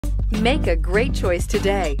Make a great choice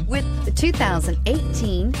today with the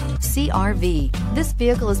 2018 CR-V. This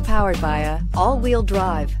vehicle is powered by a all-wheel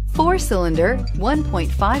drive, 4-cylinder,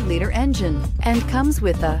 1.5-liter engine and comes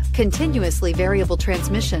with a continuously variable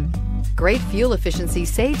transmission. Great fuel efficiency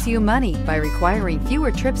saves you money by requiring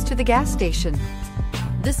fewer trips to the gas station.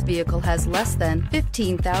 This vehicle has less than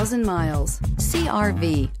 15,000 miles.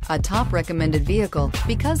 CR-V, a top recommended vehicle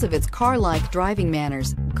because of its car-like driving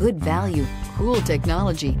manners, good value, cool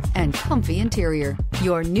technology, and comfy interior.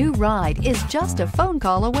 Your new ride is just a phone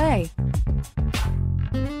call away.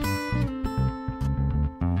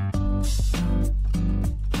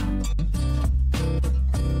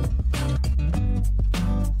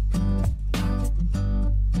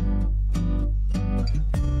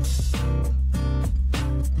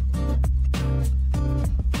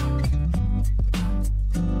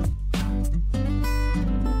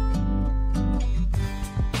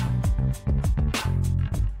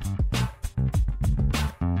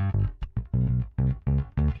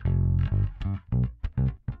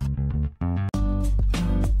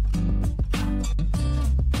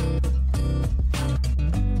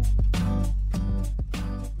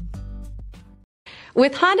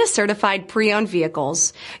 With Honda certified pre-owned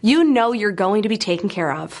vehicles, you know you're going to be taken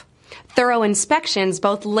care of. Thorough inspections,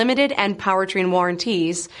 both limited and powertrain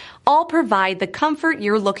warranties, all provide the comfort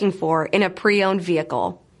you're looking for in a pre-owned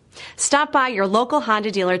vehicle. Stop by your local Honda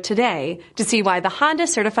dealer today to see why the Honda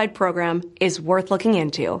certified program is worth looking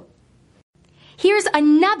into. Here's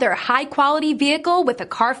another high-quality vehicle with a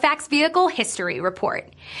Carfax Vehicle History Report.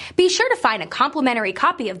 Be sure to find a complimentary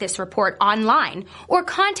copy of this report online or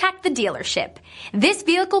contact the dealership. This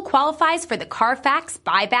vehicle qualifies for the Carfax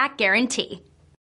Buyback Guarantee.